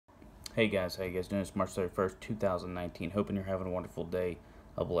Hey guys, how you guys doing? It's March 31st, 2019. Hoping you're having a wonderful day,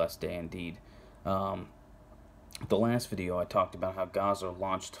 a blessed day indeed. Um, the last video I talked about how Gaza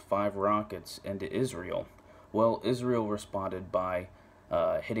launched 5 rockets into Israel. Well, Israel responded by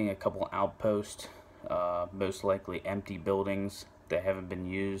hitting a couple outposts, most likely empty buildings that haven't been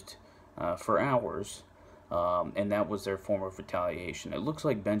used for hours. And that was their form of retaliation. It looks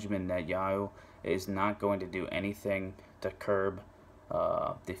like Benjamin Netanyahu is not going to do anything to curb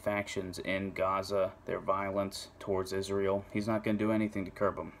the factions in Gaza, their violence towards Israel. He's not going to do anything to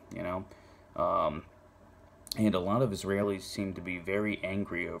curb them, you know. And a lot of Israelis seem to be very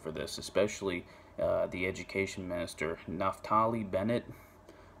angry over this, especially the education minister, Naftali Bennett.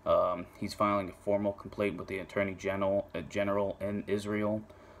 He's filing a formal complaint with the Attorney General in Israel.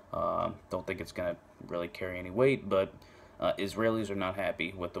 Don't think it's going to really carry any weight, but Israelis are not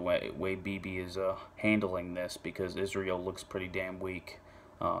happy with the way Bibi is handling this because Israel looks pretty damn weak.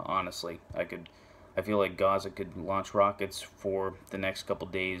 Honestly, I feel like Gaza could launch rockets for the next couple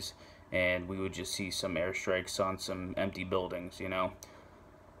days, and we would just see some airstrikes on some empty buildings, you know.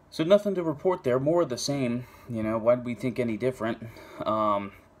 So nothing to report there. More of the same, you know. Why do we think any different? But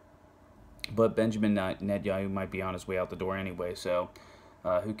Benjamin Netanyahu might be on his way out the door anyway, so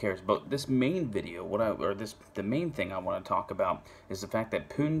who cares? But this main video, the main thing I want to talk about is the fact that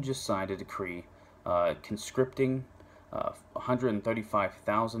Putin just signed a decree conscripting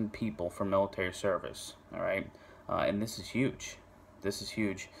 135,000 people for military service. All right, and this is huge. This is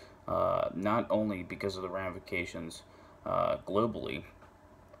huge, not only because of the ramifications globally,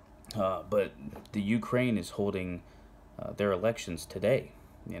 but the Ukraine is holding their elections today.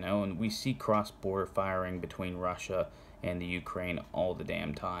 You know, and we see cross-border firing between Russia and the Ukraine all the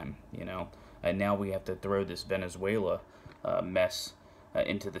damn time, you know. And now we have to throw this Venezuela mess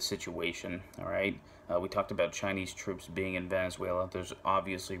into the situation, all right? We talked about Chinese troops being in Venezuela. There's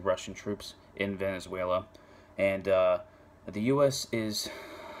obviously Russian troops in Venezuela. And the U.S. is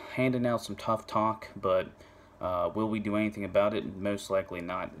handing out some tough talk, but will we do anything about it? Most likely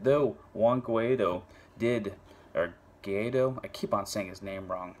not. Though Juan Guaido did, or Guaido, I keep on saying his name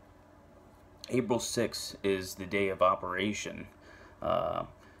wrong. April 6th is the day of operation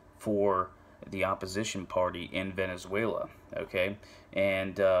for the opposition party in Venezuela, okay?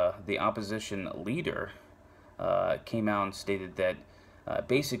 And the opposition leader came out and stated that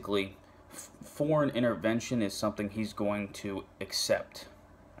basically foreign intervention is something he's going to accept,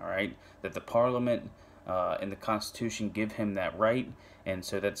 all right? That the parliament and the Constitution give him that right, and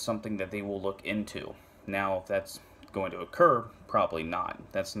so that's something that they will look into. Now, if that's going to occur, probably not.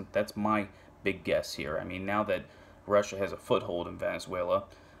 That's my big guess here. I mean, now that Russia has a foothold in Venezuela,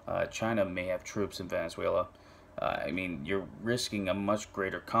 China may have troops in Venezuela. I mean, you're risking a much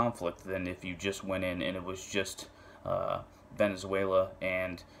greater conflict than if you just went in and it was just Venezuela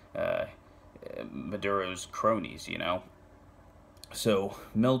and Maduro's cronies, you know. So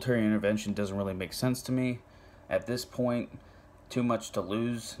military intervention doesn't really make sense to me at this point. Too much to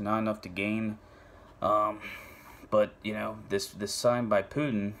lose, not enough to gain. But, you know, this signed by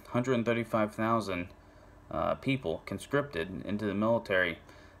Putin, 135,000 people conscripted into the military.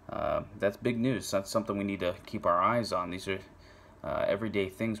 That's big news. That's something we need to keep our eyes on. These are everyday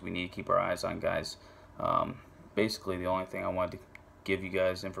things we need to keep our eyes on, guys. Basically, the only thing I wanted to give you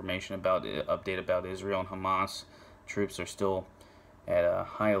guys information about, update about Israel and Hamas. Troops are still at a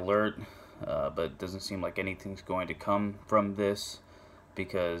high alert, but it doesn't seem like anything's going to come from this,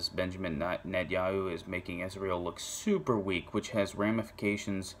 because Benjamin Netanyahu is making Israel look super weak, which has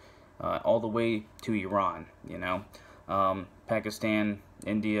ramifications all the way to Iran, you know. Pakistan,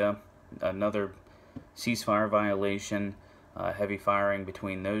 India, another ceasefire violation, heavy firing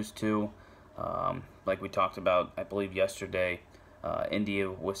between those two. Like we talked about, I believe yesterday, India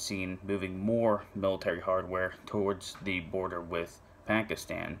was seen moving more military hardware towards the border with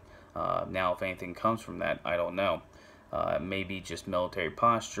Pakistan. Now, if anything comes from that, I don't know. Maybe just military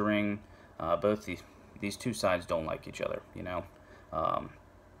posturing. Both these two sides don't like each other, you know.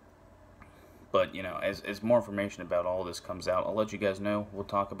 But, you know, as more information about all this comes out, I'll let you guys know. We'll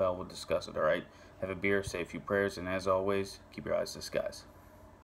talk about it, we'll discuss it, all right? Have a beer, say a few prayers, and as always, keep your eyes to the skies.